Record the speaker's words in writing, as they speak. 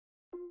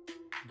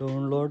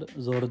Download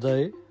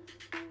ZORDAI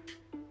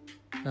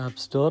App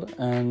Store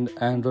and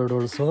Android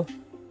also.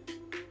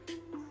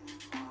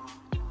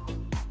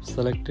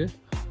 Select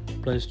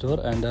Play Store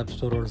and App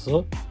Store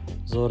also.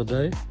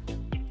 ZORDAI.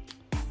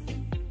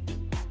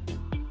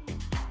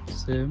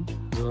 Same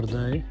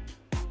ZORDAI.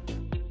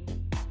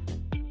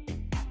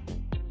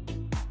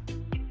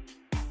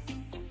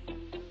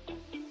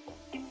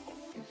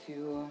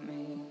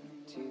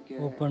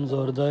 Open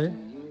ZORDAI.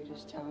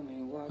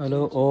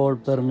 Allow all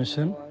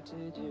permission.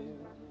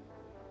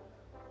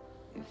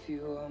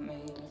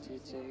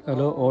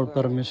 Allow all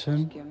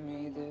permission.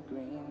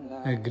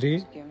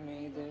 Agree.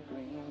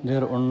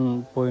 There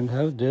one point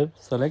have there.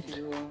 Select.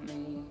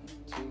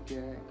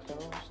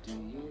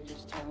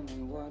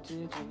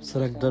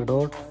 Select the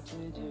dot.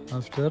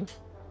 After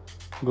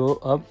go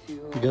up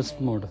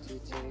guest mode.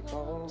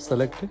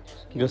 Select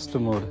guest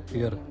mode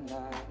here.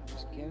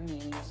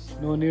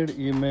 No need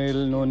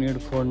email, no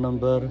need phone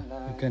number.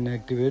 You can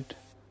activate.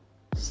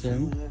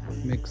 Same.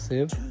 Make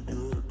save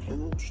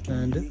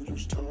and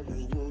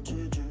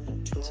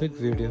check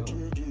video.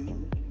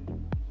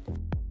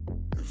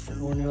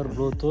 On your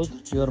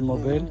Bluetooth, your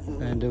mobile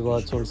and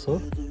watch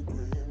also.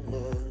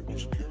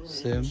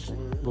 Same.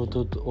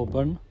 Bluetooth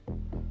open.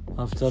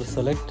 After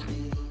select,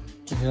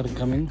 here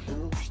coming.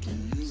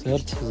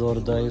 Search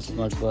ZORDAI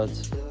smartwatch.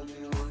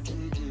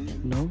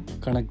 Now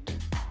connect.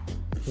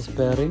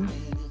 Pairing.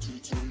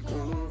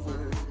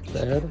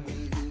 Pair.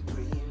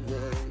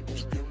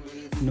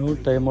 Now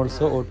time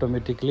also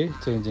automatically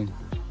changing.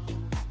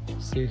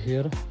 See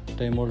here,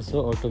 time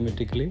also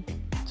automatically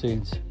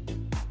change.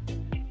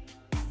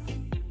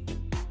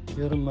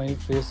 Here my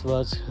face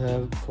watch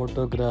have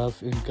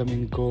photograph,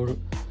 incoming code,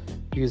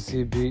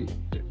 ECB,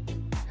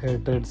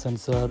 heart rate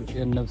sensor,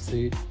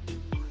 NFC.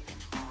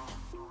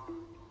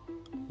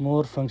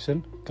 More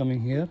function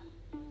coming here.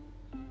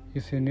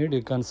 If you need,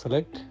 you can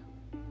select.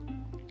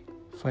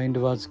 Find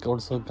watch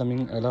also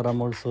coming,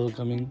 alarm also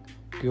coming,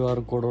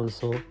 QR code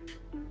also.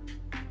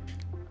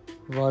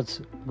 Watch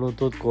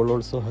Bluetooth code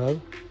also have.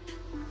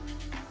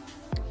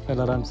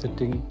 Alarm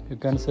setting. You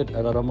can set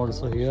alarm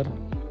also here.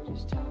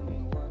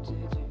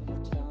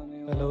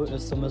 Allow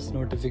SMS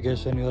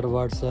notification, your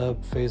WhatsApp,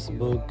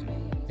 Facebook,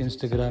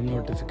 Instagram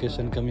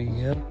notification coming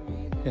here.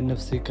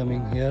 NFC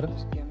coming here.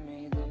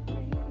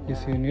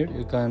 If you need,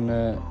 you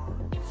can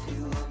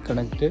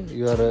connect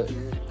your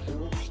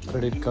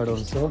credit card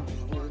also.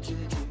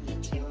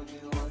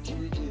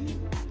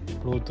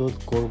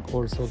 Bluetooth code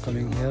also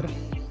coming here.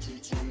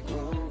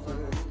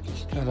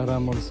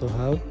 Alarm also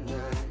have.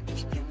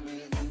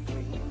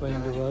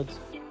 Find watch.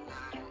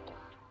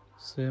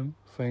 Same.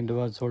 Find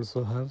watch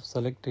also have.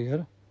 Select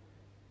here.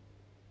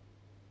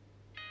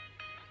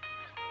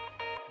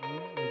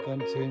 You can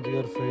change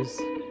your face.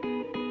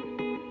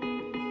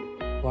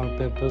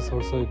 Wallpapers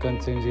also you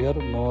can change here.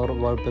 More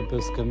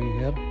wallpapers coming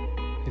here.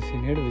 If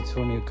you need which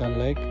one you can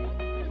like,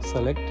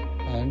 select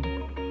and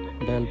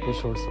dial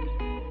push also.